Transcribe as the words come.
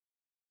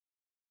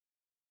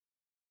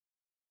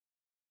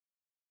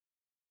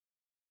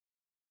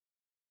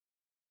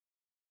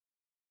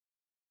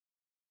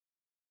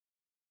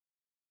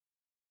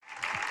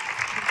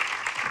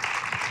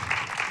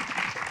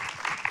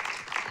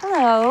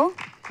Hello.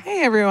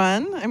 Hey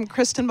everyone, I'm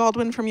Kristen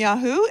Baldwin from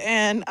Yahoo,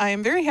 and I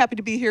am very happy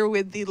to be here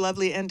with the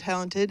lovely and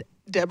talented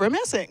Debra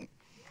Messing.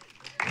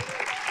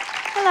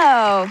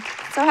 Hello.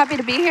 So happy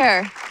to be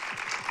here.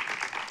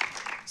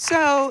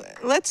 So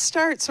let's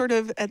start sort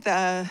of at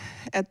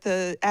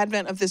the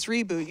advent of this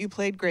reboot. You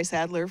played Grace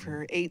Adler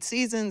for 8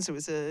 seasons. It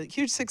was a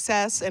huge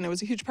success, and it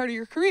was a huge part of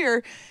your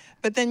career.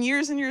 But then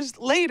years and years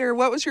later,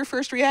 what was your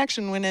first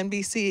reaction when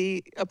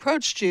NBC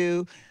approached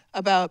you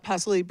about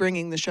possibly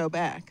bringing the show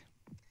back?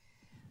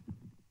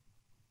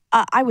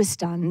 I was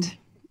stunned,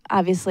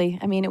 obviously.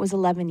 I mean, it was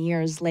 11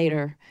 years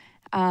later.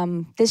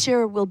 This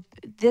year,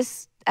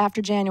 after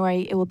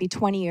January, it will be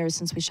 20 years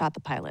since we shot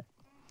the pilot.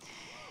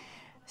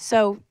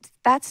 So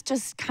that's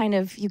just kind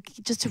of,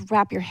 just to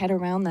wrap your head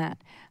around that.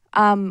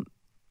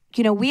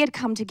 You know, we had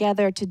come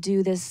together to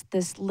do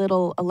this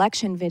little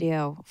election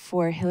video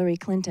for Hillary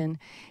Clinton.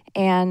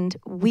 And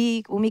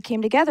when we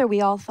came together,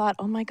 we all thought,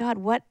 oh my God,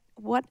 what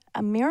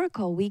a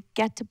miracle. We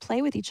get to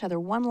play with each other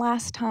one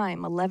last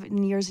time,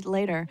 11 years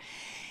later.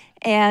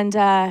 And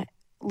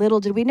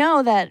little did we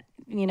know that,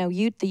 you know,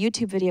 the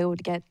YouTube video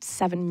would get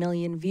 7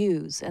 million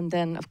views. And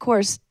then, of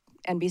course,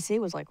 NBC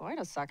was like, wait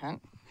a second.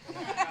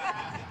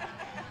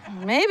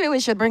 Maybe we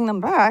should bring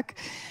them back.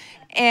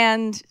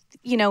 And,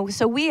 you know,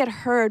 so we had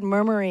heard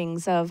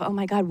murmurings of, oh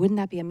my God, wouldn't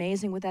that be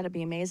amazing? Would that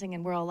be amazing?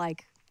 And we're all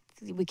like,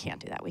 we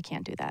can't do that. We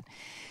can't do that.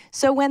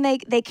 So when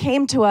they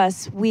came to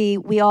us,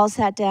 we all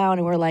sat down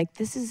and we're like,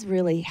 this is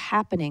really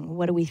happening.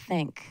 What do we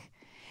think?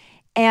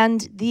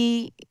 And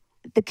the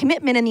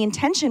commitment and the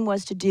intention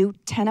was to do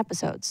 10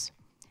 episodes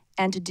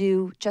and to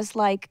do, just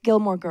like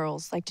Gilmore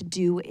Girls, like to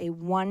do a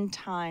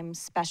one-time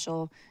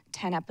special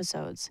 10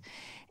 episodes.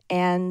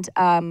 And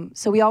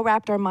so we all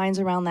wrapped our minds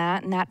around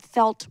that, and that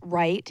felt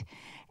right.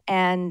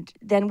 And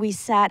then we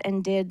sat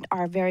and did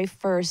our very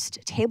first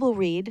table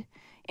read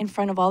in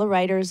front of all the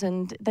writers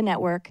and the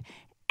network,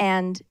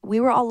 and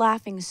we were all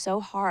laughing so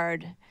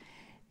hard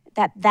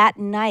that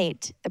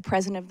night, the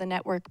president of the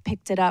network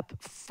picked it up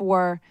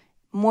for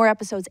more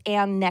episodes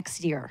and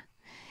next year.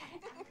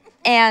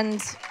 And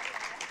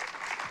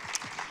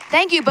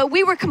thank you, but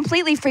we were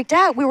completely freaked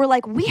out. We were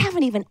like, we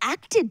haven't even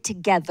acted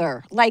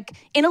together. Like,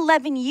 in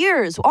 11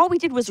 years, all we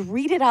did was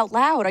read it out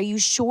loud. Are you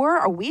sure?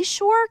 Are we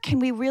sure? Can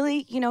we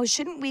really, you know,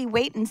 shouldn't we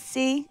wait and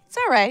see? It's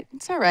all right,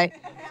 it's all right.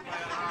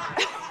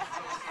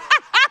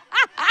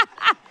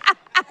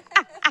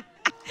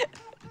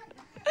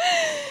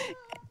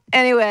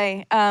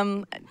 Anyway,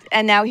 and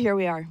now here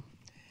we are.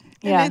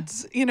 Yeah. And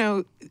it's, you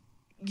know,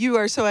 you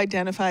are so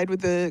identified with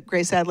the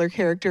Grace Adler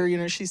character. You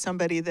know, she's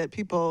somebody that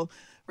people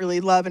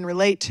really love and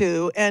relate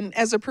to. And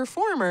as a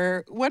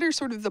performer, what are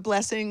sort of the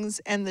blessings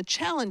and the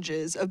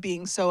challenges of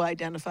being so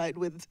identified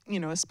with, you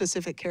know, a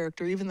specific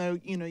character, even though,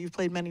 you know, you've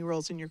played many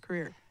roles in your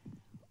career?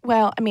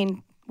 Well, I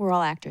mean, we're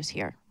all actors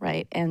here,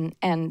 right?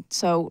 And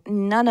so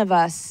none of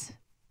us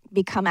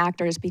become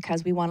actors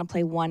because we want to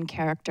play one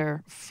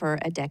character for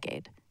a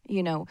decade.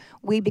 You know,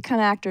 we become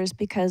actors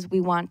because we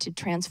want to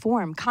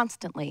transform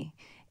constantly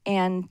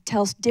and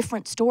tell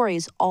different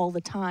stories all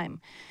the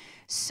time.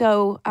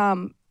 So,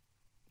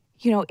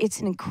 you know, it's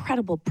an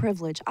incredible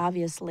privilege,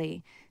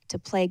 obviously, to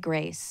play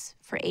Grace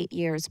for 8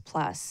 years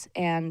plus.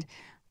 And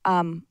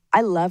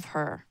I love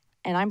her,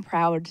 and I'm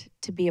proud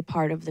to be a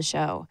part of the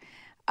show.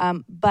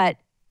 But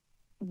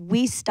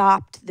we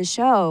stopped the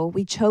show.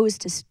 We chose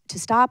to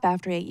stop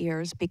after 8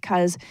 years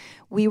because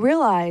we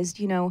realized,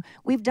 you know,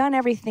 we've done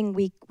everything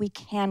we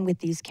can with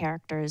these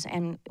characters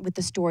and with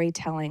the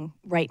storytelling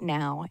right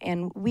now.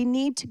 And we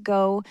need to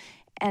go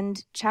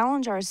and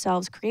challenge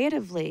ourselves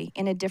creatively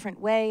in a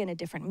different way, in a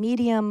different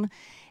medium.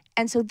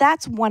 And so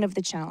that's one of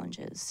the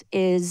challenges,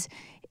 is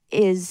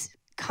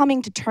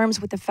coming to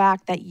terms with the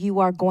fact that you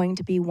are going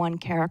to be one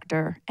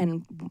character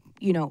and,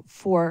 you know,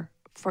 for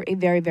a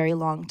very, very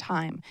long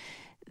time.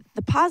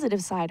 The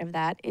positive side of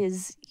that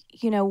is,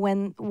 you know,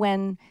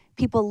 when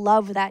people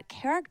love that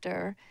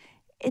character,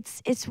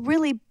 it's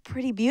really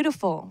pretty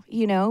beautiful,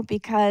 you know,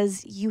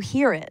 because you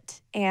hear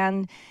it,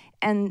 and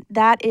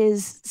that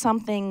is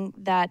something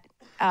that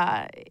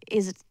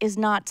is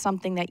not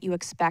something that you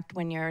expect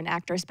when you're an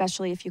actor,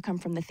 especially if you come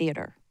from the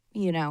theater,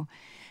 you know.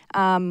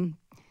 And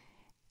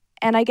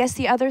I guess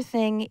the other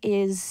thing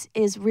is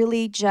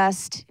really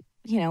just,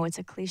 you know, it's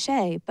a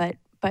cliche, but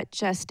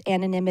just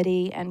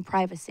anonymity and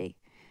privacy.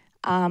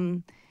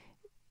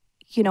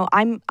 You know,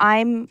 I'm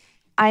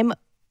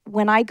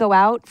when I go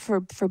out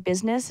for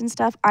business and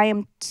stuff, I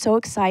am so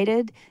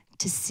excited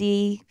to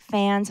see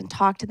fans and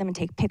talk to them and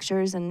take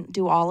pictures and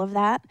do all of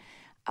that.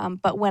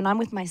 But when I'm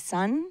with my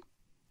son,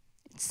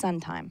 it's son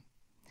time.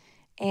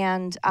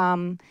 And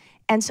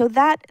so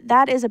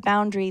that is a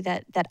boundary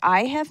that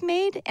I have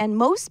made, and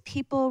most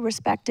people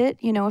respect it.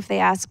 You know, if they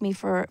ask me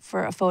for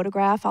a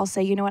photograph, I'll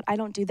say, you know what, I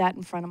don't do that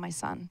in front of my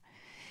son.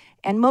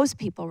 And most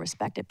people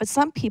respect it, but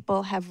some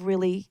people have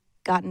really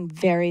gotten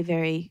very,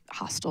 very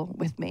hostile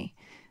with me.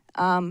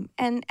 And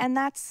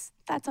that's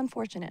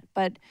unfortunate.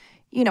 But,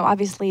 you know,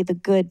 obviously the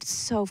good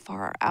so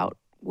far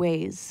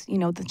outweighs, you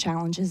know, the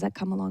challenges that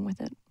come along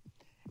with it.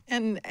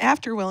 And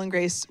after Will and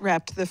Grace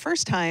wrapped the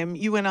first time,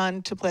 you went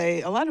on to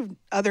play a lot of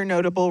other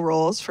notable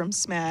roles, from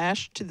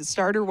Smash to The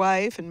Starter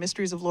Wife and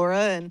Mysteries of Laura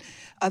and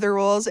other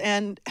roles.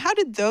 And how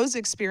did those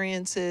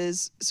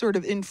experiences sort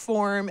of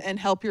inform and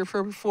help your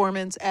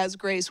performance as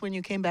Grace when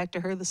you came back to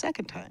her the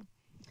second time?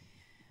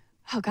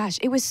 Oh gosh,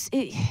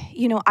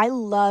 you know, I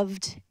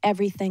loved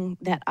everything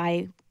that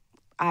I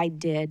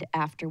did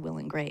after Will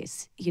and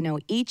Grace. You know,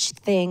 each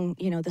thing,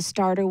 you know, The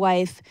Starter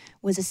Wife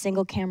was a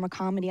single camera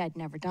comedy. I'd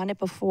never done it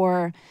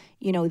before.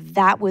 You know,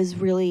 that was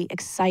really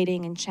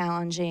exciting and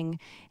challenging.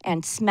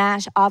 And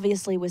Smash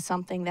obviously was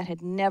something that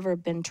had never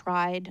been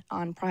tried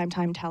on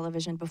primetime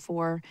television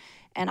before.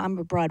 And I'm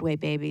a Broadway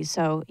baby,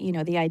 so, you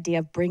know, the idea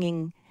of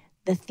bringing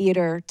the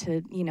theater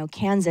to, you know,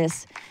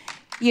 Kansas,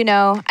 you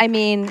know, I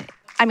mean,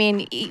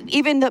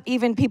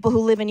 even people who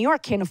live in New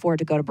York can't afford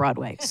to go to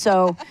Broadway.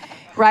 So,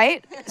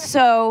 right?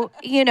 So,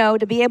 you know,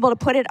 to be able to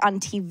put it on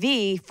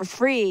TV for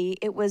free,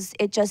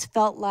 it just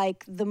felt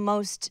like the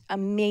most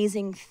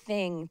amazing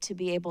thing to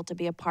be able to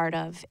be a part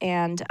of.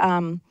 And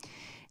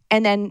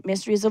then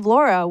Mysteries of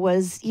Laura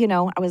was, you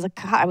know, I was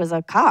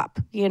a cop,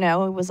 you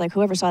know, it was like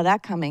whoever saw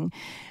that coming.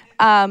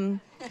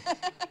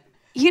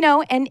 You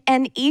know,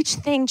 and each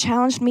thing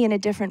challenged me in a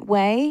different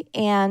way.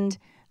 And,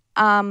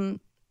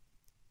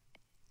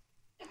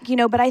 you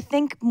know, but I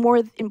think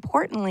more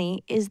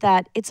importantly is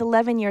that it's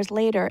 11 years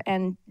later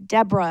and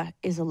Debra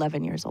is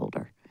 11 years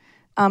older.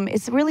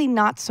 It's really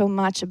not so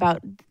much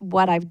about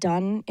what I've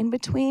done in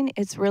between.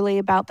 It's really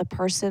about the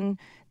person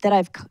that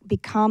I've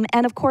become.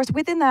 And of course,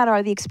 within that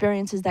are the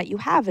experiences that you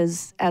have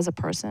as a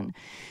person.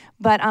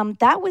 But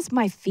that was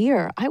my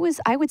fear. I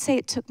would say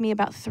it took me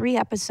about 3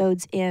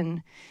 episodes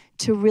in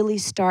to really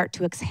start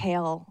to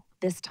exhale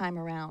this time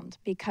around,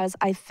 because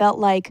I felt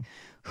like,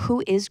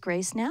 who is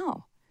Grace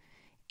now?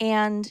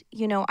 And,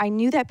 you know, I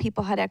knew that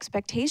people had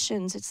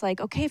expectations. It's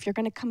like, okay, if you're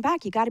going to come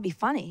back, you got to be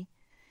funny,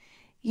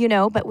 you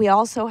know, but we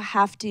also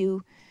have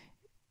to,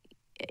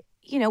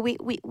 you know,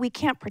 we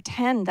can't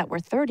pretend that we're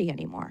 30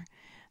 anymore.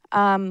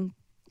 And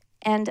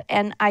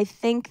I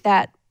think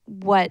that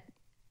what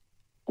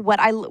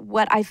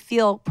I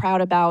feel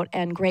proud about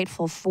and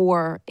grateful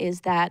for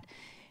is that,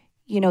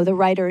 you know, the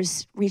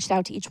writers reached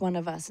out to each one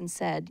of us and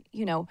said,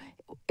 you know,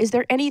 is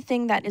there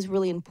anything that is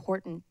really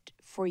important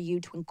for you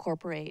to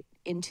incorporate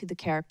into the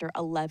character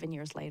 11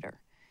 years later?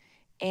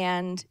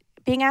 And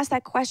being asked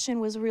that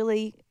question was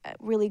really,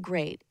 really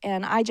great.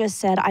 And I just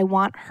said, I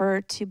want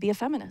her to be a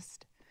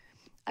feminist.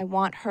 I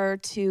want her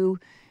to,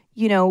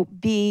 you know,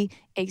 be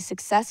a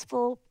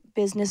successful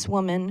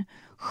businesswoman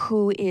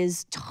who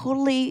is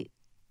totally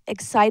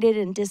excited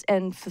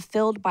and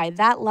fulfilled by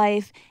that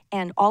life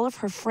and all of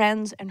her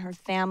friends and her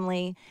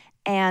family.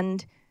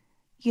 And,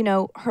 you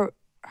know, her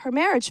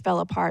marriage fell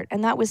apart,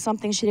 and that was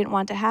something she didn't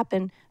want to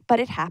happen, but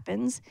it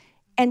happens.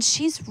 And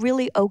she's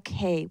really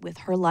okay with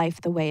her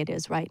life the way it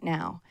is right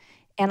now.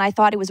 And I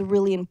thought it was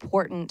really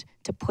important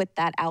to put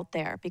that out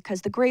there,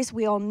 because the Grace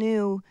we all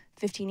knew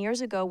 15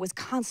 years ago was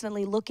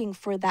constantly looking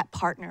for that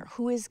partner.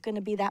 Who is going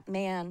to be that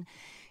man,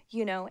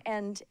 you know?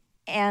 And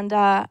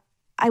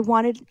I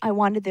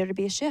wanted there to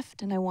be a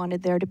shift, and I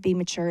wanted there to be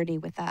maturity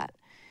with that.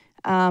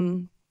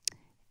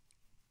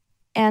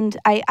 And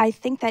I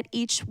think that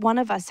each one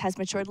of us has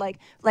matured.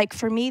 Like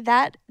for me,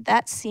 that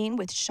scene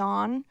with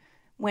Sean,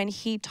 when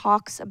he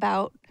talks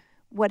about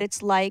what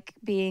it's like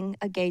being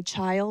a gay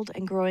child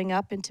and growing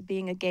up into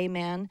being a gay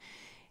man,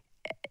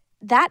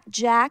 that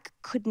Jack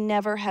could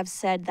never have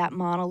said that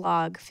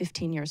monologue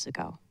 15 years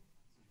ago,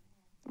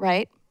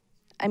 right?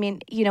 I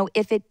mean, you know,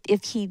 if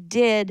he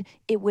did,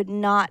 it would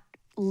not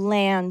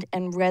land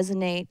and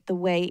resonate the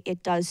way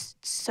it does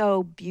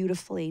so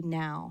beautifully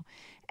now.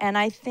 And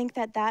I think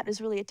that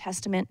is really a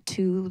testament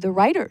to the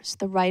writers.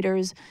 The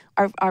writers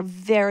are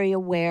very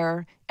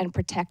aware and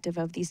protective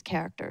of these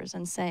characters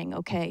and saying,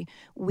 okay,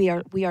 we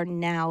are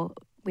now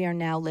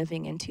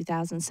living in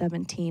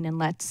 2017, and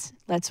let's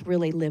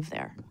really live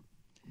there.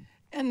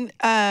 And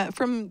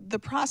from the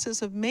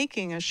process of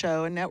making a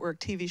show, a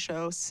network TV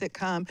show,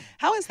 sitcom,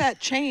 how has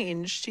that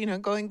changed? You know,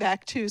 going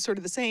back to sort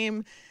of the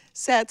same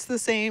sets, the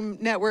same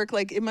network,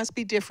 like it must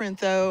be different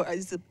though.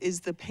 Is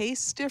the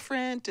pace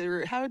different,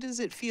 or how does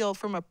it feel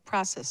from a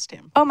process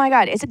standpoint? Oh my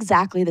God, it's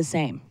exactly the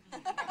same.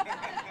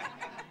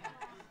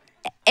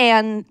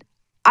 And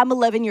I'm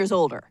 11 years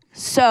older.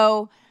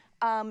 So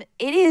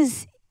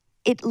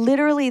it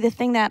literally, the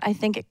thing that I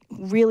think it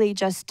really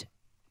just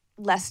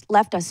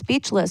left us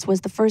speechless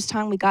was the first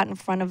time we got in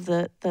front of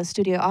the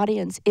studio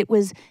audience. It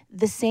was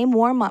the same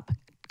warm-up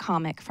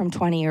comic from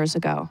 20 years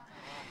ago.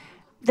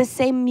 The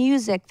same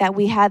music that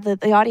we had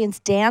the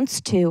audience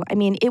dance to. I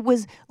mean, it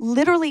was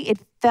literally, it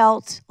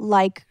felt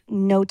like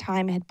no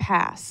time had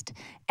passed.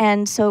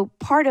 And so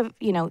part of,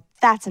 you know,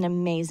 that's an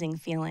amazing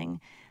feeling.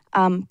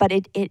 But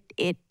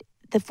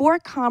the four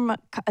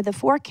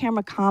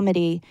camera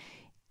comedy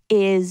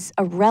is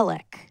a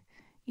relic.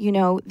 You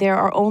know, there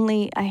are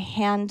only a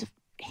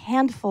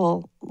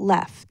handful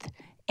left.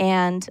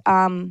 And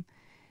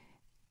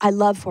I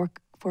love four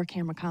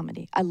camera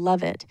comedy. I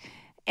love it.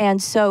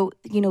 And so,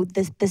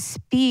 the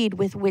speed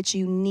with which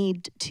you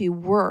need to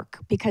work,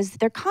 because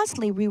they're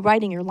constantly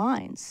rewriting your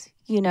lines,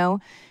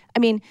 I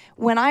mean,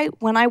 when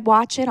I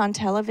watch it on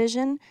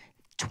television,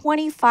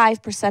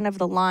 25% of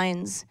the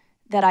lines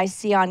that I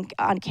see on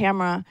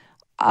camera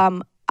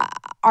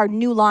are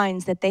new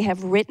lines that they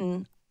have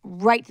written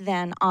right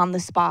then on the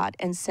spot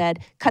and said,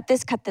 cut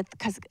this,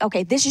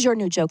 okay, this is your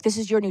new joke, this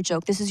is your new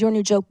joke, this is your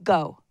new joke,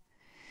 go.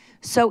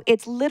 So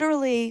it's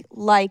literally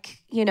like,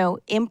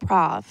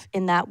 improv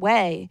in that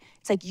way.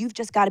 It's like you've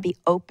just got to be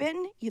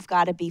open, you've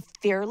got to be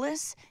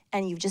fearless,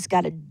 and you've just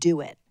got to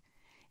do it.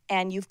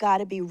 And you've got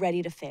to be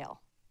ready to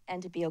fail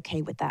and to be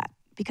okay with that,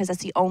 because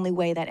that's the only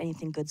way that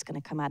anything good's going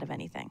to come out of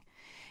anything.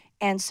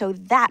 And so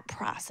that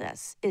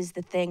process is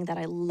the thing that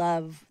I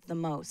love the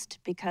most,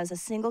 because a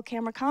single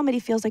camera comedy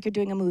feels like you're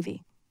doing a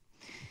movie,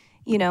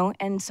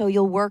 and so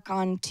you'll work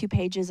on 2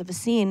 pages of a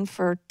scene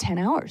for 10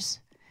 hours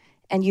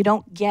and you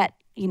don't get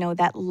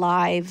that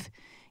live,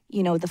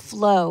 the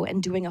flow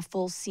and doing a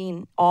full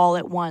scene all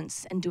at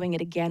once and doing it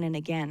again and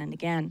again and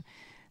again.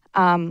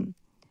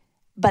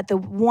 But the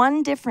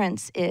one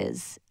difference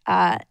is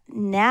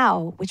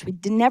now, which we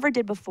never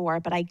did before,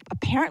 but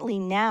apparently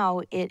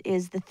now it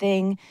is the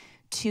thing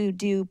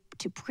to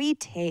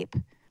pre-tape,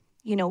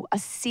 a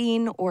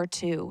scene or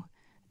 2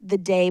 the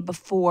day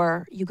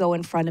before you go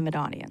in front of an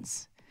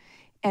audience.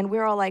 And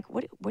we're all like,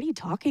 what are you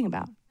talking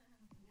about?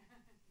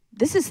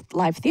 This is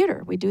live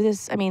theater. We do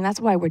this. I mean, that's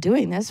why we're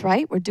doing this,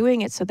 right? We're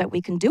doing it so that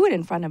we can do it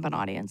in front of an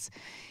audience.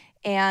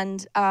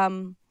 And,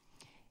 now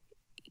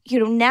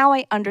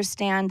I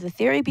understand the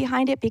theory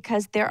behind it,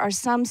 because there are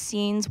some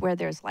scenes where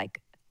there's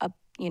like a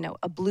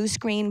blue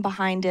screen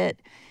behind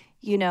it.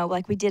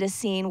 Like we did a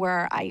scene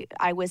where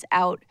I was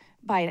out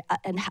by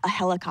a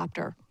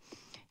helicopter,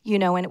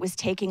 and it was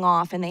taking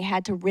off and they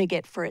had to rig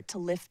it for it to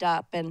lift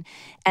up. And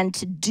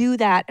to do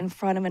that in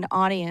front of an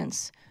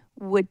audience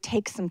would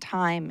take some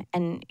time,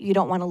 and you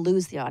don't want to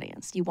lose the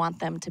audience. You want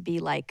them to be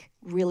like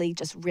really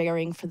just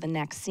raring for the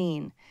next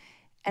scene.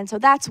 And so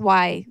that's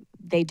why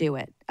they do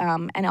it.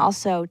 And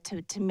also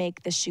to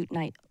make the shoot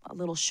night a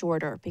little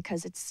shorter,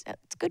 because it's a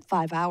good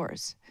 5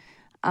 hours.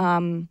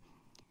 So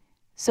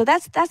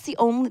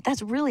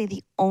that's really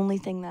the only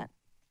thing that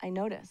I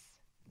notice.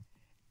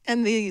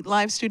 And the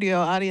live studio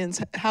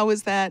audience, how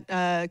is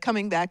that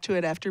coming back to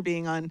it after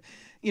being on,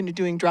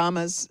 doing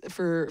dramas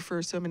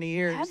for so many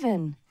years?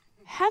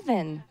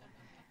 Heaven.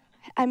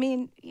 I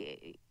mean,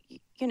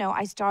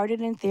 I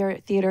started in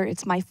theater.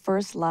 It's my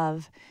first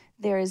love.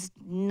 There is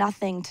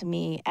nothing to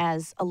me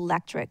as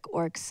electric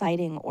or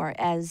exciting or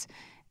as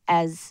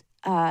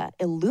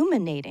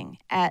illuminating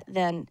as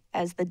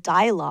the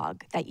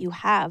dialogue that you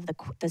have,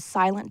 the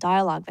silent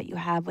dialogue that you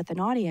have with an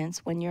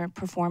audience when you're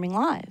performing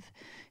live.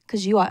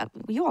 Because you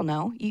all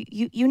know,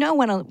 you know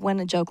when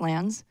a joke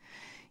lands.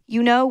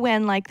 You know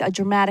when like a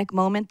dramatic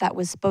moment that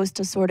was supposed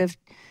to sort of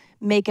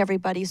make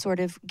everybody sort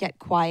of get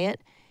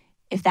quiet,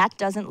 if that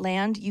doesn't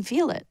land, you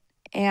feel it.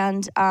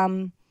 And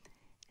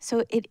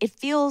so it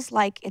feels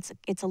like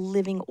it's a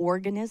living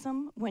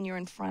organism when you're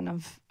in front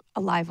of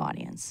a live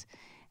audience.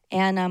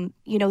 And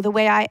the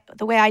way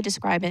I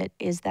describe it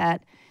is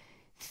that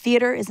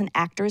theater is an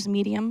actor's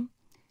medium,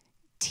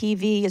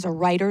 TV is a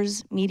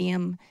writer's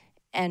medium,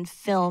 and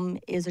film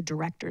is a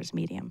director's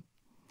medium.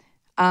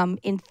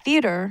 In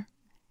theater,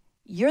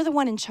 you're the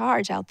one in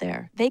charge out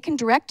there. They can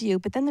direct you,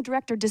 but then the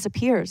director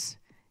disappears.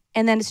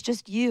 And then it's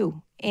just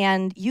you.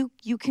 And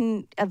you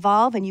can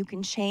evolve and you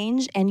can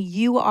change, and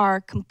you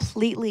are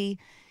completely,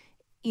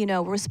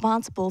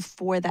 responsible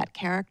for that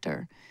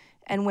character.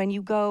 And when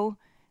you go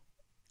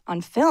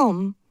on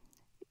film,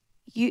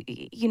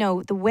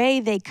 the way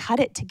they cut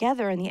it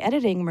together in the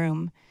editing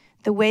room,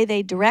 the way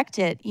they direct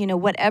it,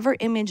 whatever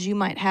image you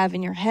might have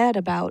in your head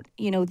about,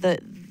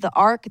 the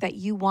arc that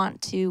you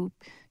want to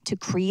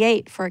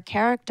create for a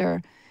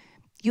character,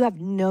 you have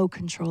no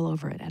control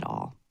over it at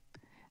all.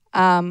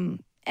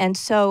 And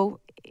so,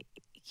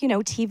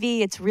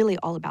 TV, it's really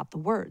all about the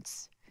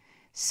words.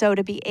 So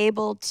to be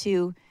able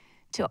to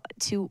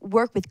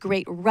work with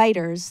great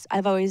writers,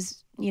 I've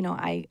always,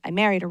 I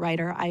married a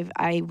writer,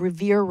 I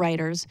revere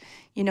writers,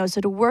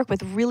 so to work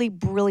with really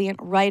brilliant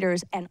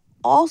writers and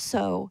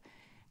also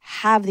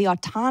have the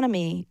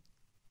autonomy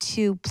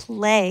to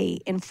play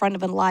in front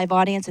of a live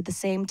audience at the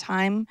same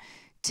time,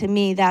 to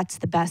me, that's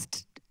the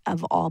best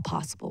of all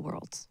possible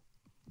worlds.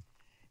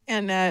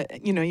 And,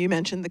 you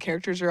mentioned the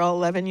characters are all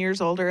 11 years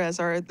older, as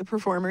are the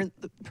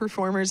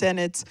performers,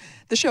 and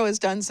the show has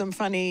done some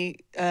funny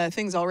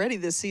things already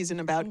this season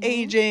about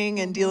aging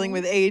and dealing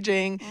with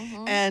aging.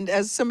 And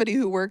as somebody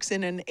who works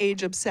in an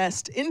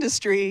age-obsessed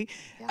industry,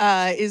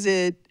 is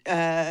it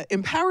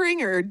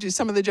empowering, or do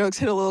some of the jokes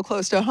hit a little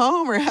close to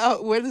home, or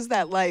what is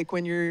that like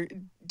when you're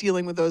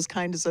dealing with those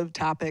kinds of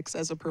topics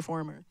as a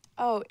performer?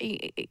 Oh,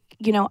 the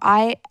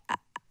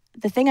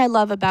thing I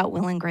love about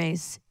Will and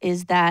Grace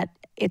is that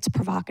it's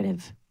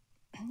provocative,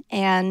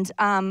 and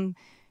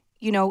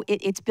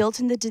it's built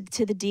into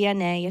the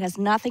DNA. It has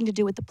nothing to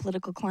do with the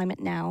political climate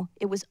now.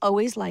 It was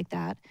always like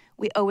that.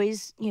 We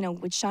always,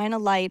 would shine a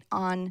light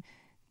on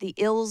the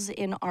ills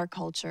in our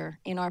culture,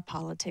 in our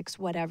politics,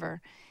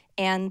 whatever.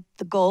 And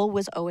the goal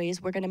was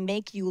always, we're going to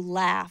make you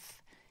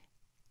laugh.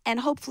 And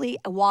hopefully,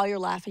 while you're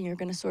laughing, you're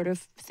going to sort of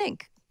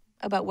think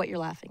about what you're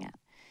laughing at.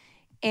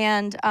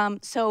 And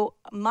so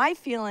my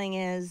feeling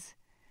is,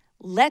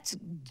 let's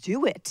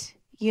do it.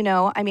 You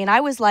know, I mean,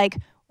 I was like,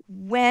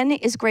 when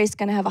is Grace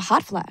going to have a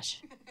hot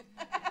flash?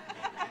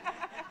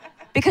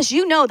 Because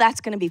you know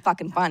that's going to be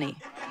fucking funny.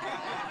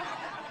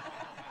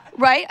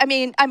 Right? I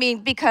mean,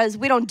 because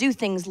we don't do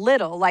things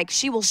little. Like,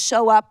 she will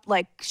show up,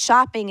 like,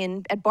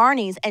 shopping at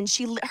Barney's, and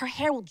her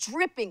hair will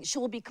dripping. She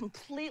will be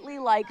completely,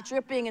 like,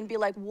 dripping and be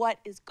like, what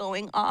is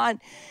going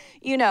on?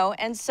 You know,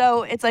 and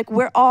so it's like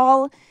we're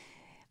all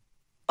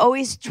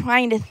always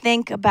trying to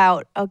think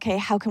about, okay,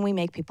 how can we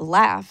make people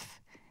laugh?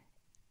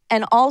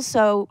 And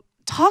also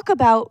talk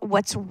about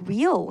what's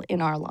real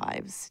in our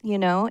lives, you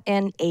know,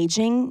 and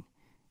aging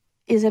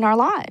is in our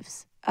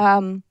lives.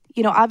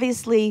 You know,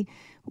 obviously,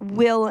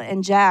 Will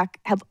and Jack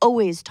have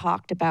always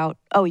talked about,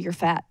 oh, you're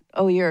fat.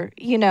 Oh,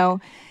 you know.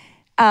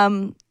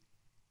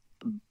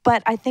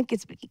 But I think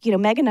it's, you know,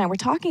 Megan and I were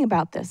talking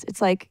about this.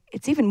 It's like,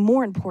 it's even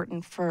more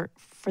important for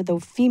the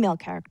female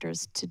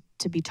characters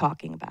to be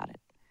talking about it.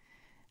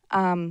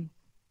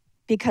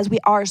 Because we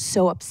are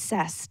so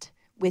obsessed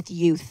with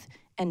youth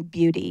and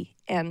beauty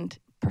and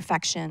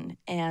perfection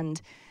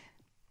and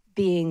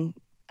being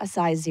a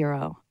size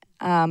 0.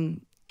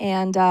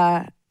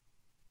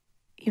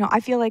 You know,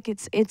 I feel like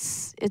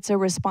it's a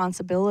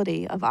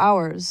responsibility of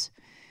ours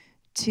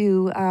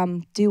to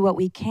do what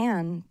we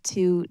can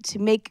to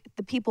make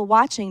the people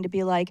watching to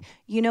be like,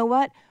 you know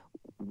what,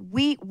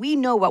 we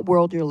know what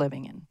world you're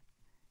living in,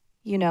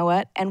 you know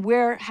what, and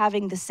we're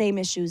having the same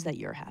issues that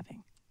you're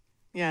having.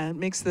 Yeah, it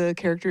makes the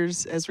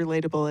characters as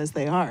relatable as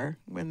they are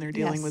when they're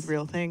dealing with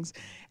real things.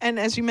 And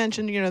as you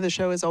mentioned, you know, the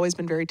show has always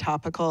been very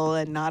topical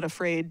and not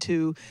afraid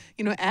to,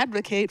 you know,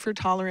 advocate for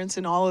tolerance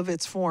in all of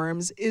its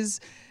forms.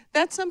 Is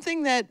that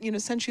something that, you know,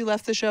 since you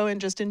left the show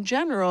and just in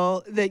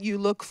general, that you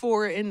look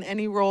for in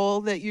any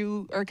role that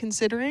you are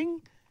considering?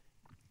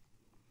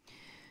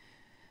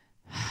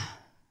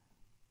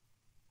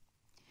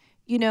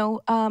 You know,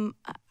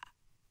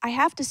 I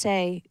have to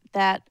say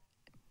that,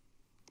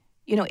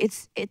 you know,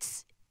 it's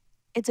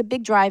a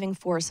big driving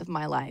force of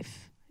my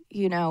life.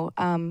 You know,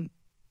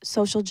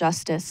 social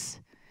justice,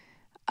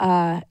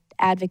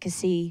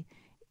 advocacy.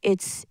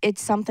 It's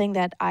something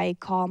that I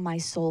call my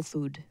soul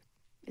food.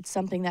 It's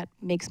something that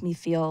makes me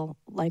feel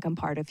like I'm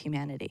part of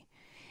humanity.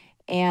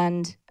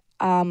 And,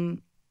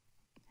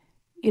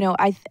 you know,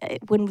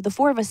 when the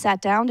four of us sat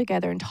down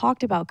together and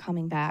talked about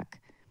coming back,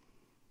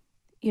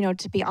 you know,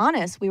 to be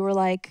honest, we were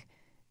like,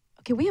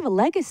 okay, we have a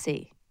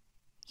legacy.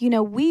 You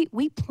know, we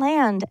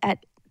planned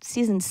at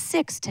season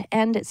 6 to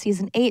end at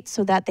season 8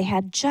 so that they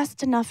had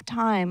just enough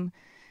time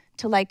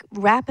to, like,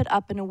 wrap it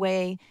up in a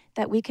way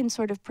that we can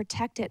sort of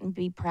protect it and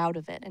be proud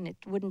of it, and it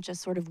wouldn't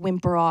just sort of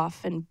whimper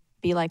off and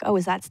be like, oh,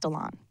 is that still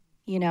on,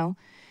 you know?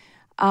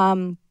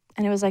 And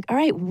it was like, all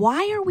right,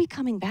 why are we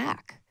coming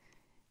back?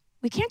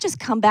 We can't just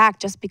come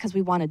back just because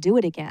we want to do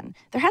it again.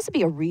 There has to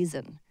be a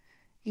reason.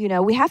 You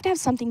know, we have to have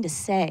something to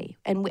say,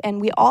 and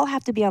we all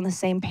have to be on the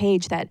same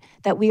page that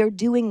we are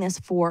doing this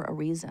for a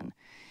reason.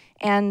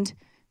 And,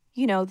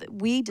 you know,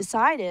 we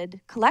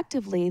decided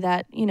collectively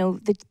that, you know,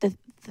 the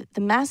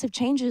massive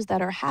changes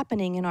that are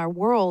happening in our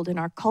world, in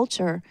our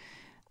culture,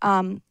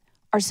 are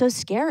so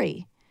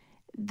scary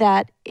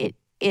that it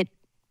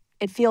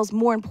feels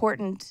more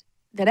important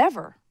than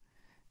ever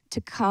to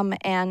come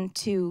and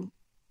to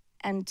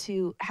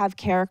have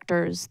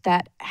characters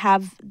that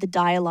have the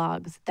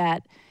dialogues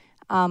that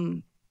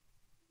are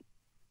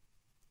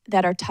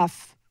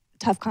tough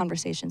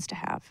conversations to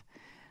have.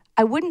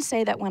 I wouldn't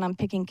say that when I'm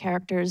picking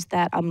characters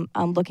that I'm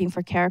looking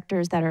for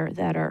characters that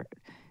are,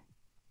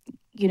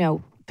 you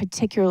know,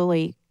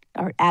 particularly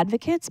are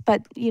advocates,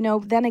 but, you know,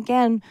 then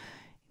again,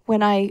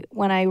 when I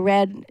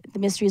read The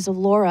Mysteries of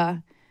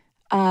Laura,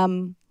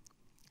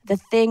 the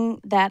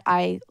thing that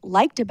I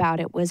liked about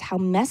it was how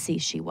messy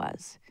she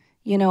was.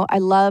 You know, I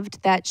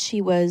loved that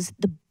she was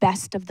the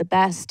best of the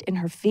best in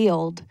her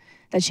field,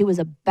 that she was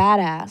a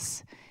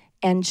badass,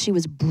 and she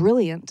was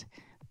brilliant,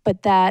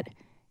 but that,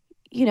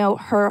 you know,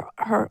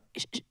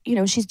 you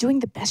know, she's doing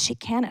the best she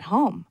can at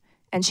home,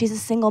 and she's a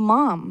single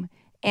mom,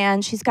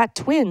 and she's got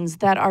twins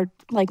that are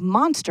like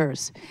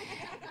monsters,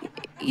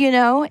 you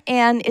know,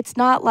 and it's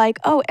not like,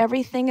 oh,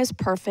 everything is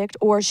perfect,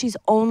 or she's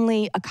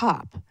only a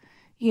cop.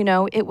 You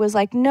know, it was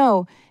like,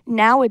 no,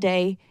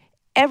 nowadays,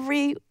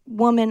 every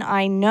woman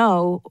I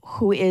know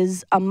who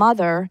is a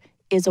mother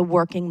is a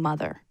working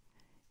mother.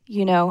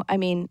 You know, I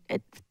mean,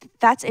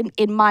 that's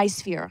in my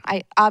sphere.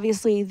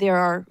 Obviously there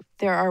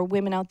are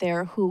women out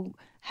there who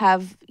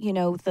have, you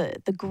know,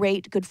 the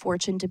great good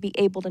fortune to be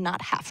able to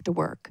not have to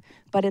work.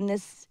 But in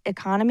this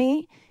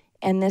economy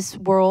and this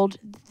world,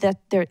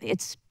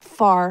 it's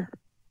far,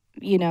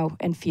 you know,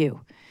 and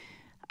few.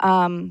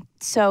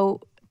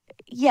 So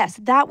yes,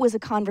 that was a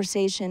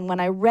conversation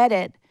when I read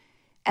it,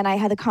 and I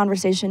had a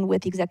conversation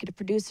with the executive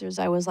producers.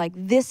 I was like,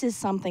 this is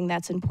something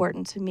that's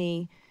important to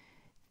me,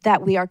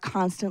 that we are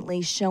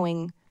constantly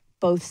showing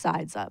both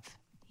sides of,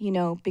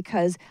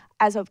 because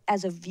as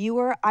a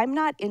viewer, I'm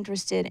not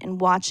interested in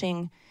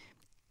watching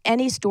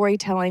any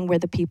storytelling where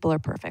the people are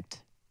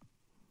perfect,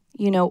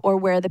 or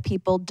where the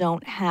people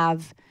don't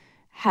have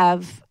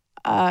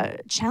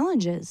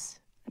challenges.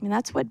 I mean,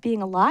 that's what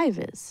being alive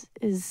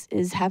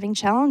is having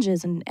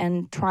challenges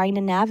and trying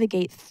to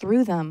navigate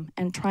through them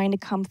and trying to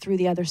come through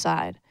the other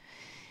side.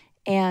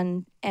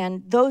 And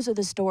those are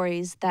the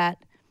stories that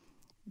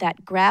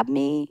grab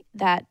me,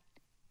 that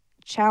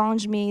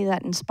challenge me,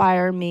 that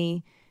inspire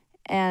me,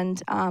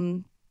 and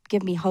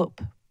give me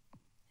hope.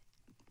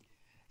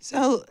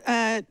 So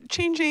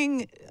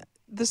changing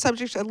the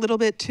subject a little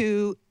bit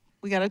to,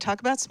 we got to talk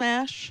about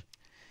Smash.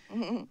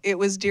 Mm-hmm. It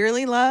was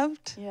dearly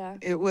loved. Yeah.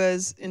 It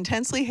was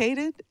intensely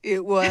hated.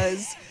 It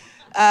was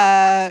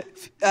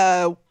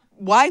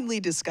widely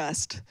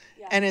discussed.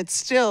 Yeah. And it's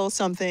still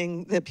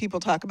something that people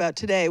talk about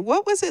today.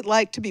 What was it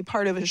like to be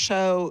part of a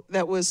show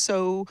that was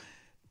so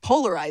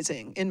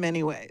polarizing in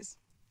many ways?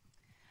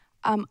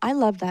 I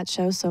loved that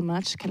show so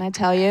much, can I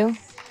tell you?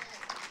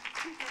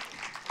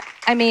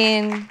 I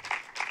mean,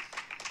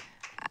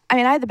 I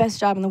had the best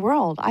job in the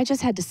world. I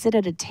just had to sit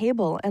at a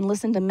table and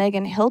listen to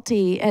Megan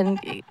Hilty and,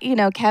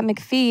 Kat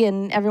McPhee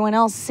and everyone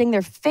else sing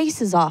their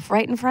faces off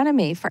right in front of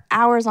me for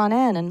hours on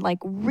end, and like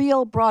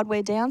real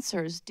Broadway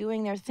dancers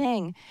doing their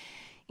thing.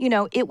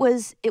 It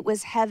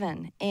was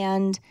heaven.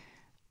 And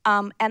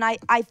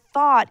I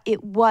thought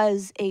it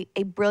was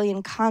a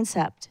brilliant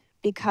concept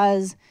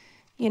because,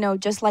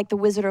 just like The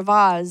Wizard of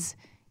Oz,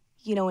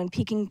 in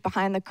peeking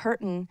behind the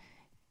curtain,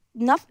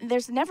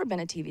 there's never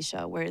been a TV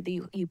show where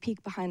you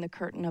peek behind the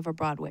curtain of a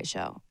Broadway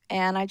show.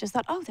 And I just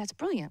thought, oh, that's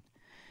brilliant.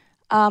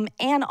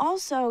 And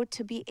also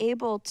to be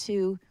able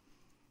to,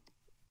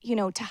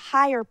 to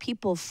hire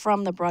people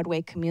from the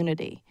Broadway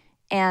community.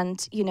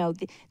 And,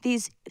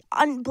 these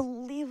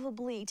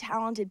unbelievably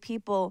talented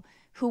people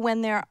who,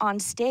 when they're on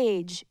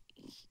stage,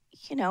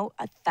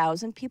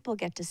 1,000 people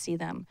get to see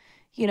them.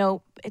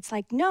 It's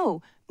like,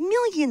 no,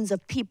 millions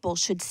of people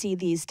should see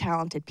these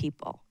talented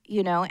people.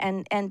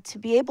 And to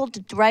be able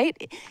to,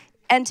 right?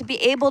 And to be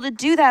able to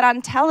do that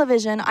on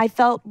television, I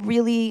felt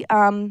really,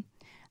 I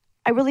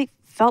really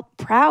felt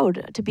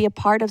proud to be a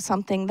part of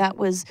something that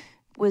was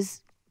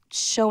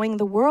showing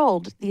the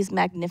world these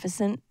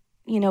magnificent,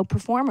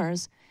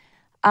 performers.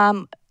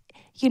 In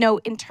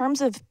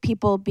terms of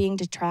people being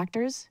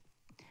detractors,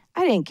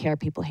 I didn't care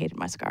people hated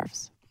my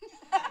scarves.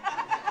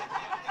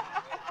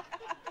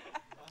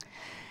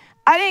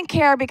 I didn't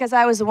care because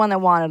I was the one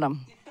that wanted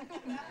them.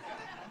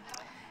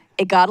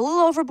 It got a little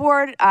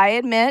overboard, I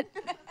admit.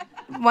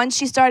 Once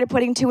she started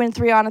putting 2 and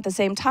 3 on at the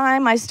same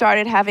time, I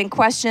started having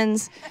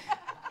questions.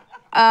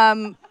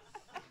 But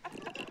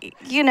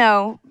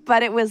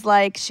it was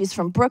like, she's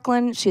from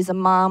Brooklyn, she's a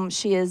mom,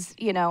 she is,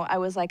 I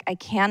was like, I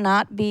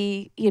cannot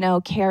be,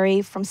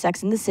 Carrie from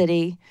Sex and the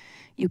City.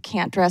 You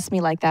can't dress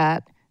me like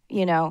that,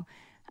 even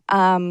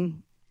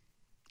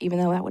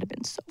though that would have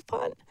been so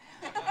fun.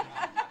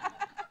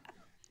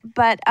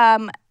 But,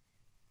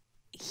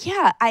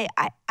 yeah,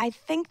 I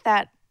think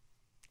that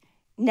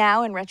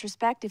now in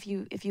retrospect, if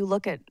you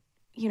look at,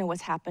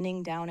 what's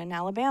happening down in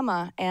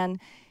Alabama, and,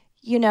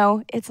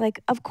 it's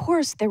like, of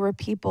course there were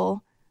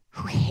people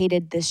who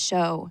hated this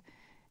show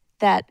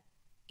that,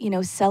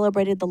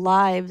 celebrated the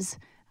lives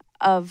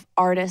of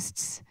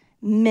artists,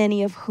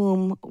 many of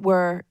whom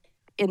were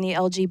in the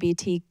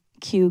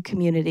LGBTQ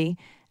community.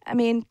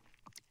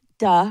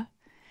 Duh.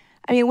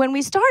 When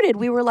we started,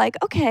 we were like,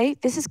 okay,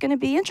 this is going to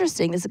be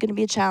interesting. This is going to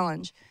be a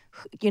challenge.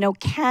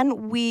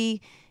 Can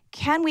we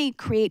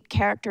create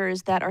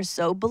characters that are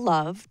so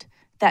beloved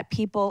that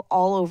people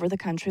all over the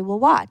country will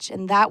watch?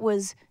 And that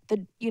was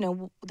the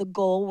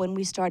goal when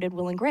we started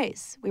Will and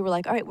Grace. We were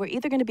like, all right, we're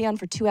either going to be on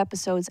for 2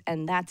 episodes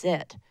and that's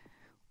it,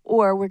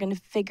 or we're going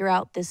to figure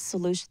out this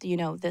solution,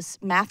 this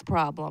math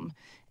problem,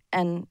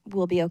 and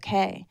we'll be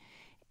okay.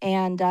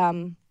 And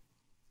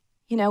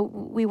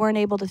we weren't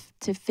able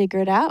to figure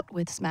it out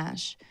with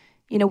Smash.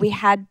 We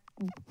had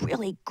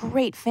really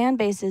great fan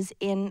bases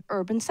in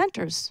urban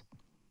centers.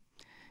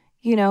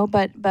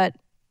 But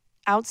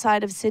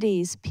outside of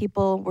cities,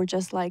 people were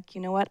just like,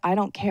 you know what? I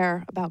don't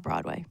care about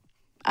Broadway.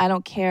 I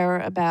don't care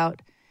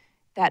about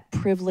that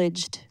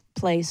privileged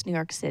place, New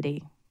York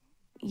City.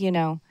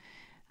 Even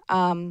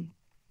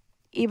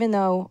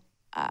though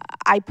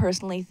I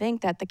personally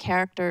think that the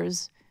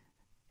characters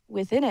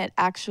within it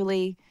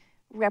actually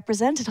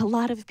represented a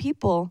lot of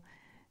people,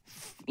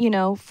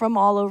 from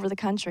all over the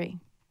country.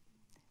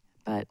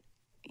 But,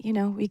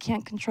 we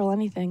can't control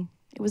anything.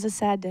 It was a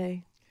sad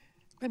day.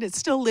 But it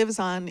still lives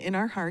on in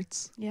our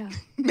hearts. Yeah.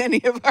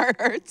 Many of our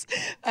hearts.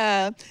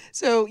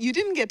 So you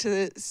didn't get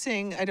to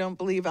sing, I don't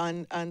believe,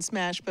 on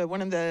Smash, but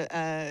one of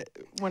the.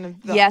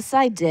 Yes,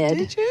 I did.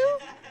 Did you?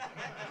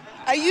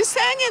 You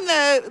sang in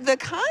the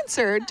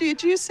concert.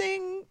 Did you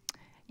sing?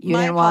 You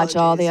didn't watch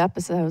all the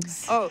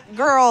episodes. Oh,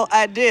 girl,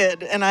 I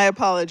did, and I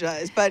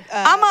apologize. But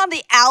I'm on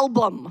the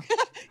album.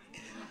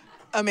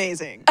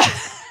 Amazing.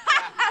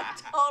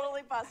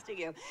 Totally busting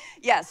you.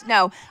 Yes,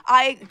 no,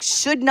 I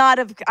should not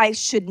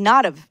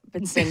have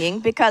been singing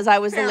because I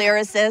was the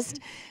lyricist.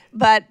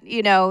 But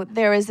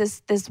there is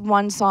this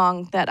one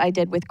song that I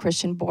did with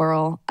Christian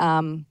Borle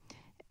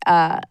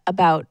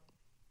about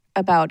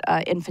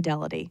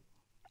infidelity.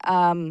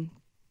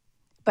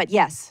 But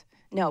yes,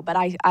 no, but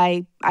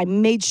I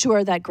made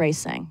sure that Grace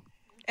sang.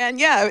 And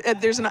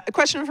there's a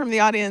question from the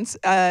audience.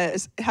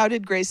 How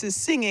did Grace's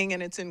singing,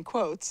 and it's in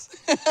quotes,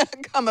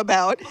 come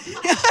about?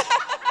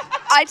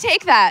 I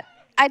take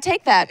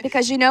that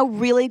because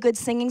really good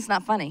singing's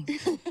not funny,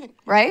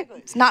 right?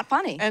 It's not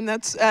funny. And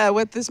that's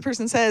what this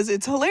person says.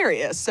 It's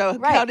hilarious. So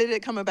right. How did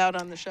it come about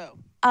on the show?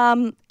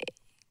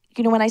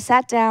 When I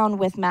sat down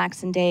with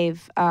Max and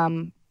Dave,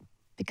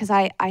 because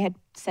I had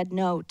said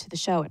no to the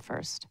show at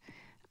first.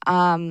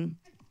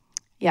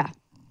 Yeah,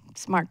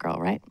 smart girl,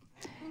 right?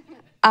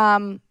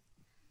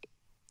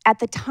 At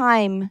the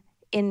time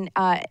in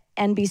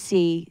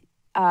NBC,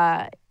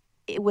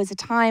 it was a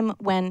time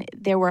when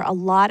there were a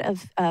lot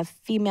of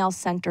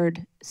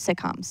female-centered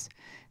sitcoms.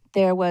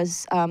 There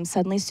was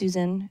Suddenly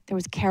Susan, there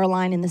was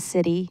Caroline in the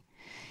City,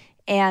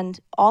 and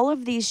all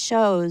of these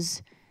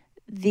shows,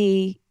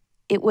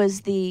 it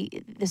was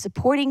the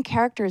supporting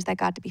characters that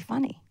got to be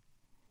funny.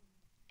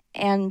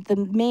 And the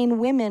main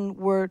women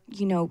were,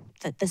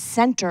 the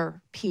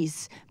center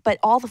piece, but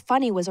all the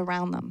funny was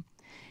around them.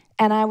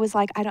 And I was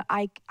like,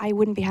 I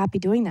wouldn't be happy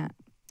doing that.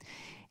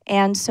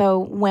 And so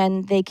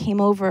when they came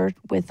over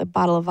with a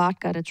bottle of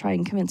vodka to try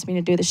and convince me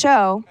to do the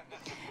show,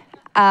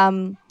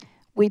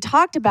 we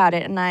talked about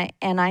it,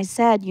 and I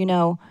said,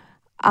 the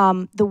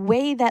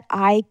way that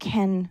I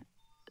can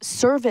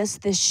service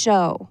this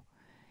show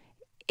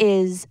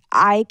is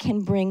I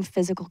can bring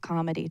physical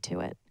comedy to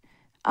it.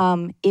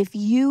 If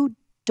you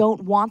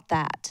don't want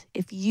that,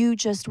 if you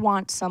just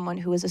want someone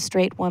who is a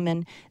straight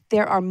woman,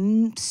 there are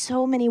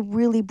so many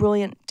really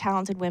brilliant,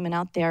 talented women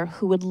out there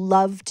who would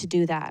love to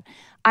do that.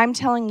 I'm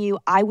telling you,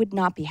 I would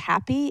not be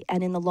happy,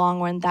 and in the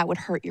long run, that would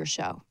hurt your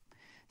show.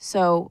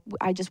 So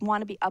I just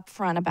want to be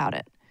upfront about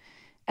it.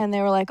 And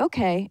they were like,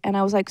 okay. And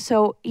I was like,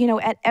 so,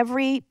 at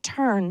every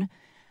turn,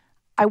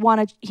 I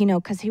want to,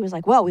 because he was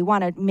like, well, we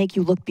want to make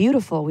you look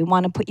beautiful. We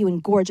want to put you in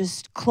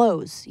gorgeous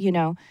clothes,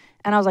 And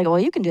I was like, well,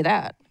 you can do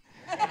that.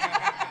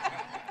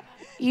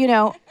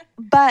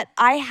 But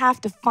I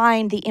have to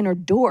find the inner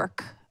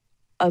dork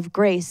of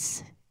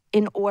Grace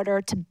in order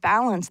to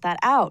balance that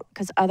out,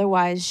 because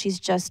otherwise she's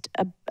just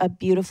a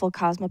beautiful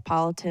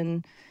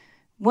cosmopolitan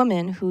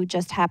woman who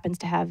just happens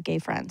to have gay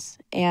friends.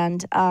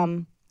 And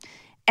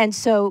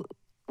so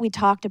we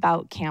talked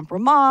about Camp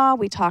Ramah.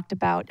 We talked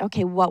about,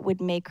 okay, what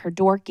would make her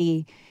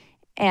dorky?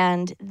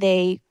 And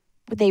they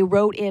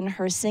wrote in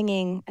her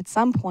singing at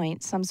some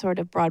point, some sort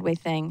of Broadway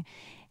thing.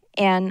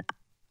 And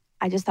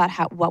I just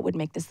thought, what would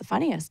make this the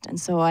funniest? And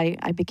so I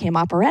became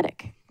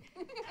operatic.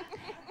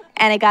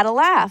 And it got a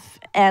laugh.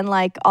 And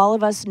like all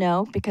of us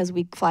know, because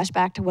we flash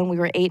back to when we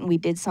were 8 and we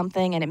did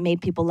something and it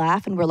made people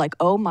laugh, and we're like,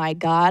 oh my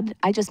God,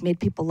 I just made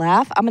people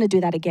laugh. I'm gonna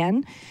do that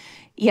again.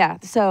 Yeah,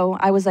 so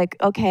I was like,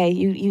 okay,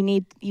 you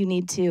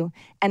need to.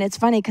 And it's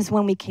funny because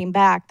when we came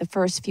back, the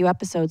first few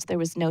episodes, there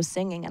was no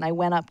singing. And I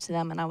went up to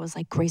them and I was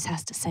like, Grace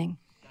has to sing.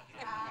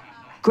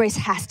 Grace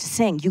has to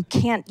sing. You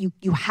can't,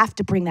 you have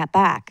to bring that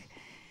back.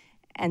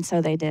 And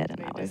so they did,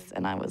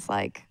 and I was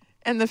like.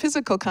 And the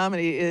physical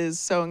comedy is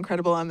so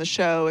incredible on the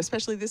show,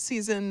 especially this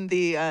season.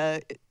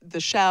 The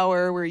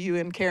shower where you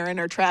and Karen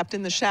are trapped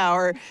in the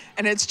shower,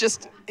 and it's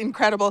just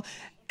incredible.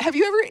 Have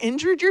you ever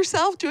injured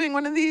yourself doing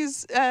one of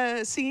these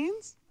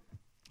scenes?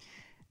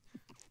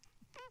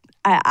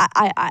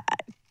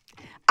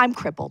 I'm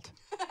crippled.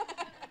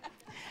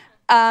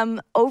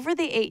 Over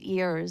the 8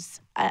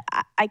 years,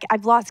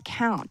 I've lost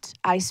count.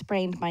 I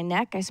sprained my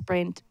neck. I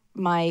sprained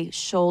my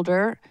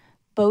shoulder,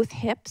 both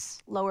hips,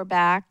 lower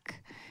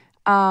back,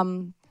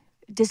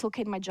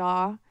 dislocated my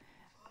jaw,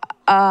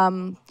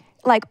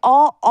 like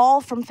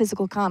all from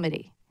physical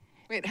comedy.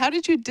 Wait, how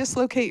did you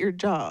dislocate your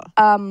jaw?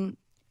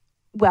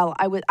 Well,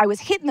 I was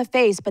hit in the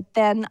face, but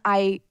then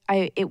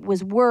it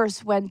was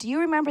worse when. Do you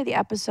remember the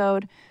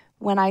episode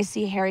when I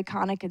see Harry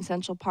Connick in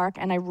Central Park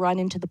and I run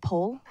into the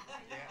pole?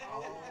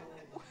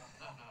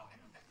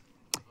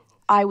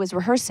 I was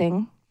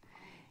rehearsing.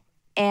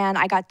 And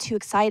I got too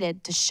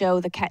excited to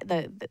show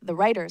the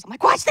writers. I'm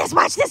like, watch this,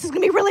 it's gonna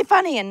be really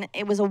funny. And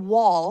it was a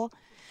wall.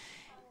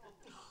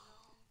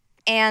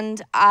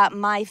 And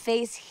my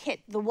face hit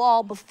the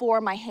wall before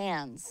my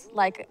hands.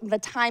 Like the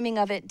timing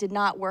of it did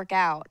not work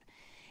out.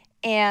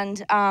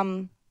 And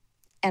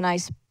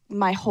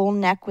my whole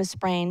neck was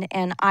sprained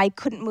and I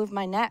couldn't move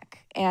my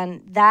neck.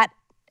 And that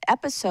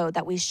episode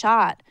that we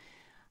shot,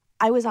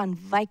 I was on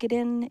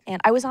Vicodin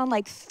and I was on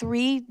like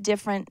 3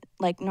 different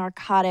like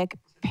narcotic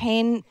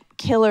pain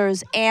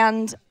killers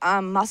and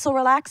muscle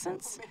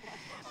relaxants.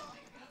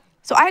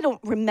 So I don't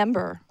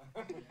remember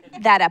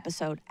that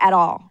episode at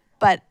all.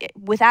 But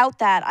without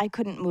that, I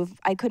couldn't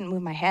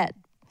move my head.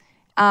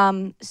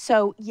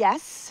 So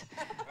yes,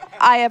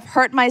 I have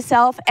hurt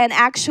myself. And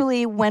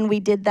actually, when we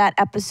did that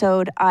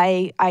episode,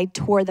 I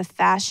tore the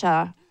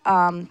fascia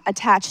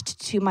attached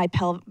to my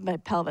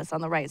pelvis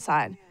on the right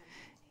side.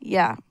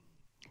 Yeah.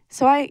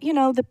 So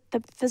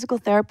the physical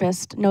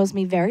therapist knows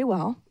me very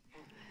well.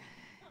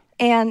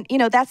 And,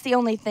 that's the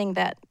only thing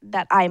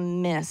that I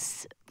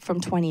miss from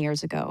 20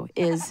 years ago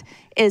is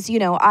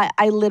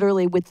I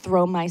literally would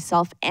throw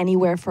myself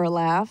anywhere for a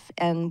laugh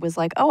and was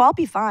like, oh, I'll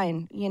be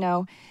fine,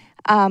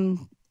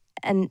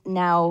 and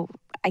now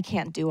I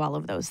can't do all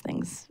of those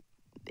things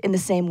in the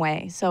same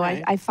way. So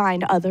Right. I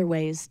find other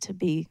ways to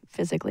be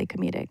physically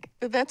comedic.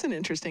 But that's an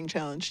interesting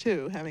challenge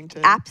too, having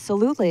to.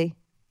 Absolutely.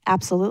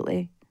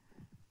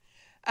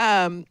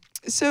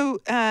 So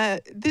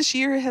this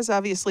year has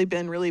obviously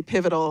been really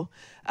pivotal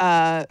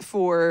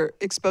for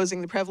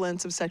exposing the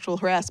prevalence of sexual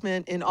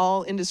harassment in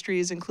all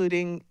industries,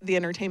 including the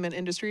entertainment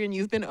industry. And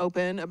you've been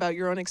open about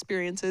your own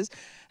experiences.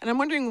 And I'm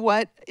wondering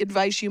what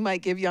advice you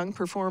might give young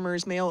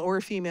performers, male or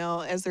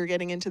female, as they're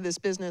getting into this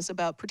business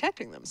about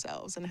protecting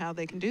themselves and how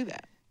they can do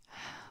that.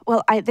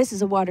 Well, this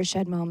is a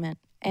watershed moment.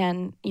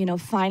 And,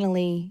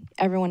 finally,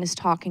 everyone is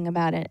talking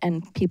about it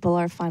and people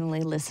are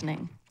finally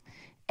listening.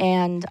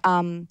 And,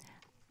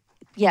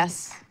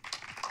 yes.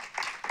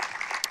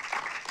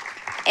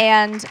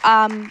 And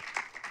I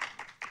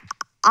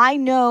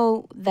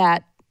know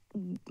that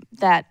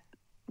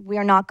we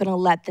are not going to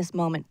let this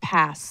moment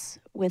pass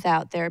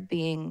without there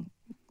being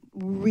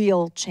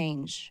real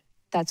change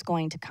that's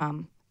going to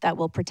come that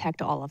will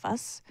protect all of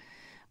us.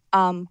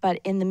 But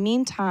in the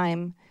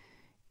meantime,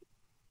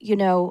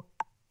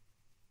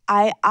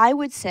 I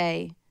would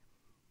say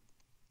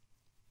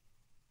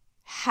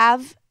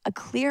have a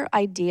clear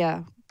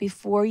idea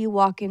before you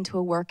walk into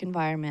a work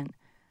environment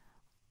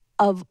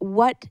of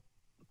what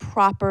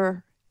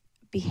proper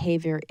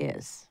behavior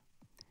is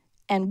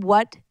and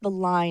what the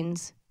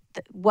lines,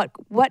 what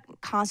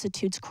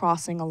constitutes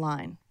crossing a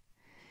line.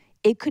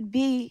 It could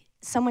be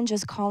someone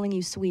just calling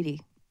you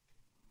sweetie.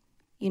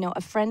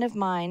 A friend of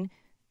mine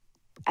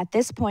at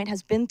this point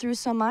has been through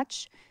so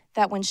much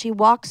that when she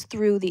walks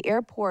through the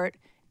airport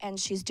and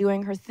she's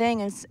doing her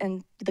thing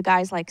and the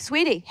guy's like,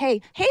 sweetie,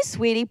 hey,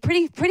 sweetie,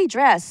 pretty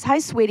dress. Hi,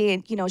 sweetie.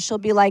 And, she'll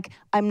be like,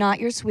 I'm not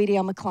your sweetie,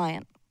 I'm a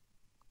client.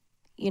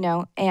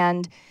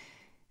 And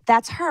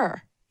that's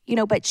her,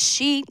 but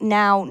she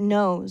now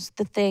knows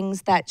the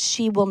things that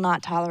she will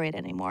not tolerate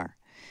anymore.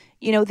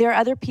 There are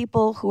other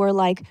people who are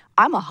like,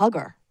 I'm a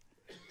hugger.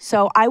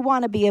 So I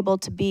want to be able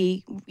to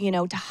be,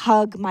 to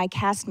hug my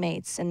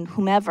castmates and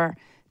whomever,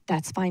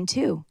 that's fine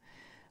too.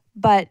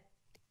 But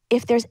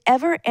if there's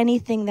ever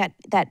anything that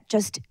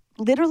just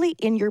literally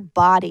in your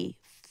body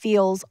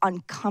feels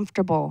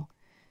uncomfortable,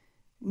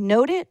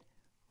 note it,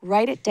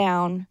 write it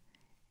down,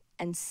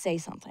 and say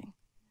something.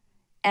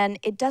 And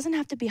it doesn't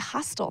have to be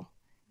hostile.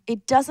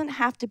 It doesn't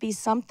have to be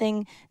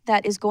something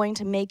that is going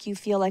to make you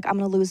feel like I'm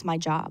going to lose my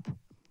job.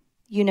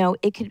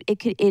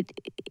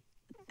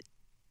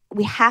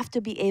 We have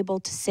to be able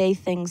to say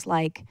things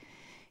like,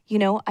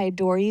 I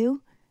adore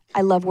you,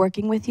 I love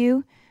working with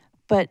you,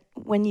 but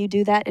when you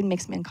do that, it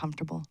makes me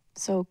uncomfortable.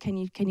 So can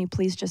you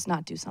please just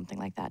not do something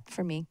like that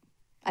for me?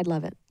 I'd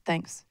love it.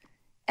 Thanks.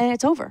 And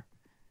it's over.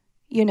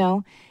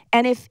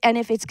 And if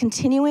it's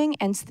continuing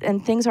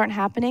and things aren't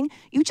happening,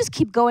 you just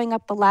keep going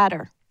up the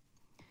ladder.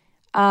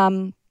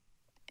 For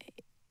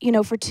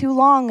too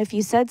long, if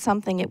you said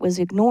something, it was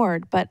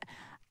ignored. But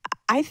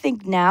I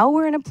think now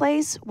we're in a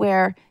place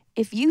where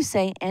if you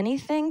say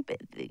anything,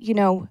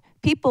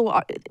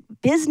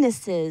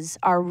 businesses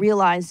are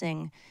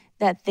realizing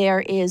that there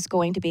is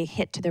going to be a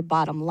hit to their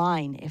bottom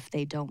line if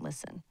they don't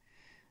listen.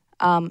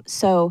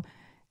 So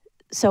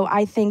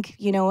I think,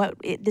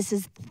 this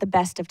is the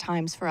best of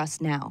times for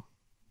us now.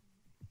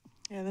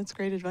 Yeah, that's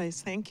great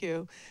advice. Thank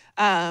you.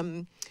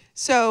 We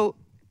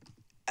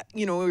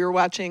were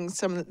watching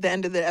the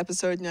end of the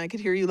episode and I could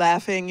hear you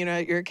laughing,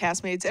 at your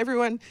castmates.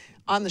 Everyone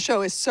on the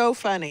show is so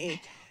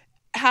funny.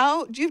 Do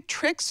you have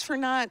tricks for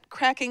not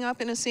cracking up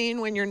in a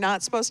scene when you're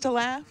not supposed to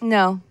laugh?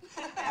 No.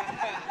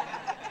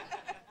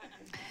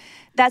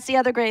 That's the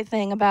other great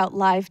thing about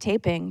live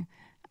taping,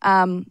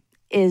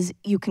 is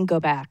you can go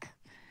back.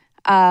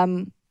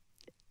 We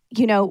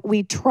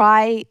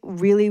try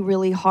really,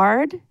 really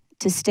hard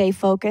to stay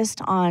focused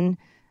on,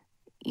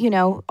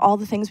 all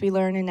the things we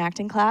learn in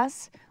acting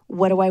class.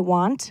 What do I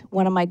want?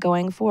 What am I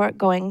going for?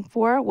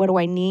 What do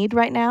I need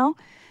right now?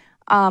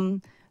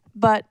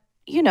 But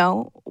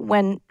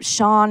when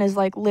Sean is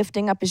like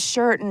lifting up his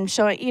shirt and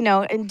showing,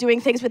 and doing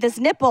things with his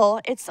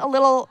nipple, it's a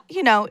little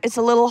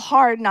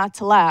hard not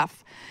to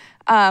laugh.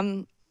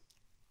 Yeah,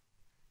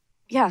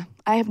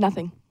 I have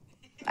nothing.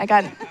 I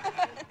got it.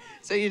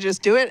 So you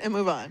just do it and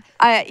move on.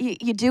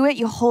 You do it,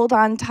 you hold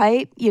on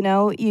tight, and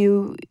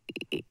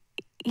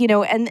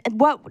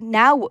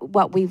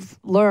what we've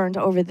learned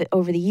over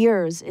the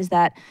years is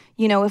that,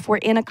 if we're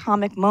in a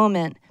comic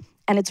moment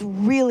and it's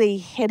really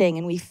hitting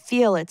and we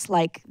feel it's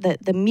like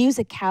the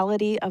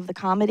musicality of the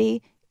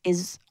comedy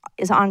is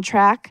on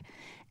track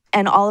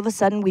and all of a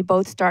sudden we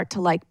both start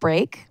to like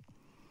break,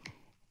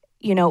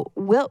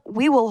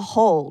 we will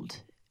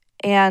hold.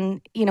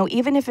 And,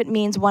 even if it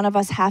means one of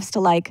us has to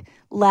like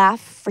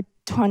laugh for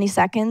 20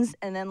 seconds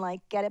and then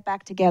like get it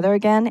back together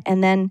again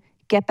and then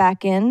get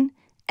back in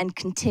and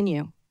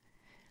continue.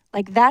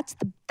 Like that's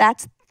the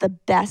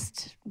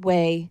best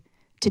way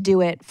to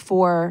do it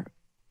for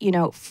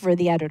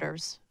the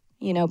editors,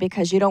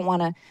 because you don't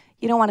want to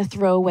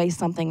throw away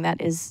something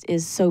that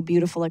is so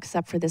beautiful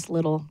except for this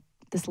little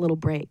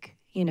break,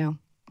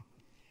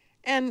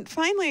 And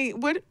finally,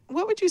 what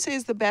would you say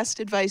is the best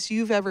advice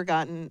you've ever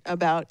gotten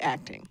about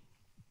acting?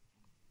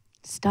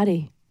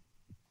 Study.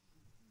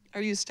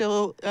 Are you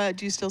still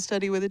do you still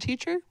study with a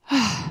teacher?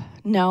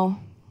 No.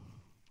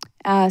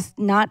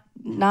 Not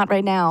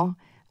right now.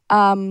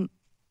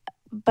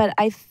 But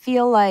I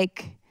feel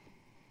like,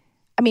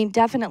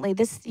 definitely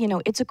this,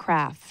 it's a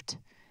craft.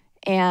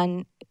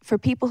 And for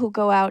people who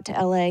go out to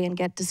LA and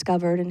get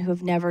discovered and who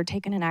have never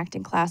taken an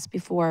acting class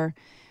before,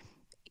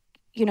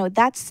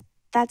 that's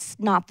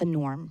not the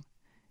norm.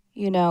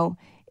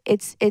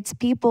 It's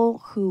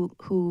people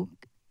who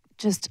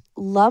just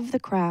love the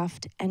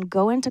craft and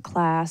go into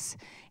class.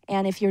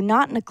 And if you're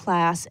not in a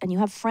class and you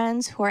have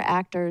friends who are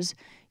actors,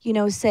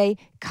 say,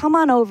 come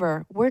on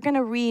over. We're going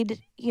to read,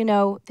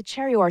 The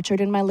Cherry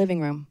Orchard in my living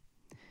room.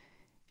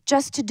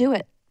 Just to do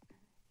it.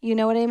 You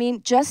know what I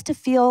mean? Just to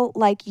feel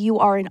like you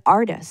are an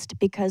artist,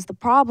 because the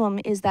problem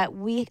is that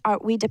we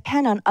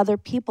depend on other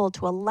people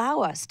to allow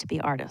us to be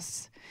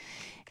artists,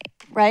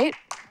 right?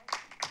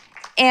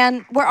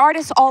 And we're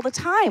artists all the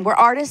time. We're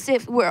artists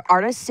if we're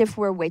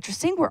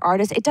waitressing, we're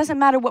artists. It doesn't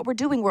matter what we're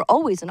doing, we're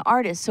always an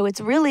artist. So it's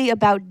really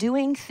about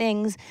doing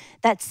things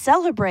that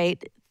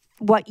celebrate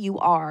what you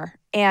are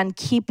and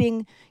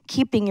keeping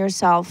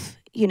yourself,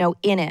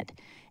 in it.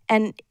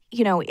 And,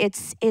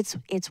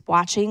 it's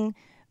watching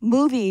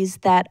movies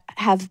that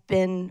have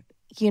been,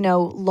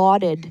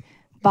 lauded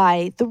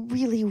by the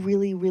really,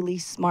 really, really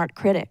smart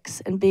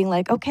critics and being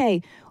like,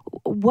 okay,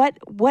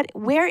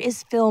 where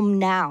is film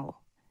now?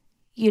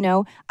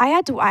 I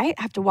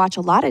have to watch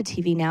a lot of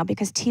TV now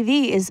because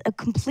TV is a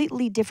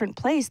completely different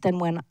place than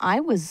when I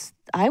was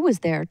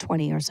there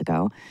 20 years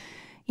ago.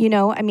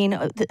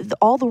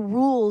 All the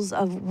rules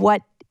of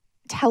what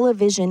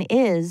television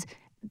is,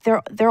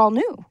 they're all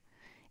new.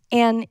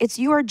 And it's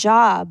your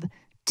job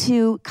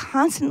to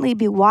constantly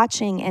be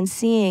watching and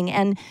seeing.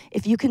 And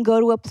if you can go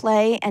to a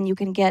play and you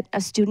can get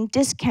a student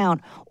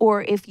discount,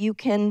 or if you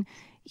can,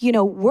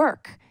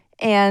 work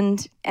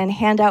and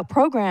hand out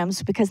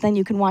programs because then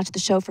you can watch the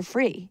show for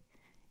free.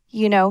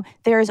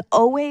 There is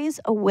always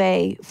a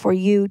way for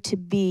you to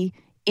be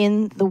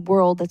in the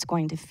world that's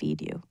going to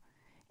feed you.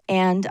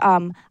 And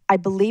I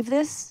believe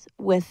this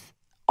with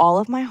all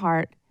of my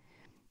heart.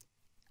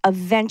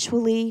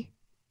 Eventually,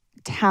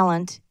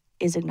 talent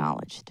is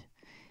acknowledged.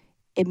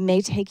 It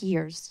may take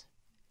years,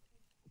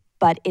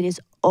 but it is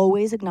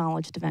always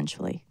acknowledged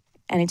eventually.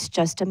 And it's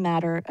just a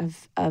matter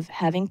of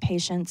having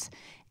patience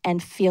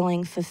and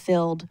feeling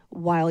fulfilled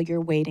while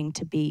you're waiting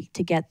to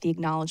get the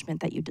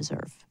acknowledgement that you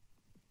deserve.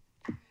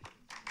 I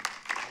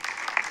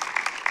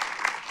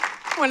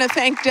want to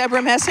thank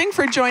Debra Messing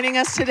for joining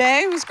us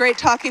today. It was great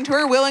talking to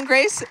her. Will and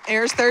Grace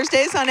airs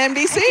Thursdays on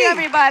NBC. Thank you,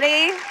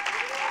 everybody.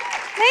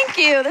 Thank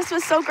you. This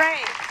was so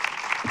great.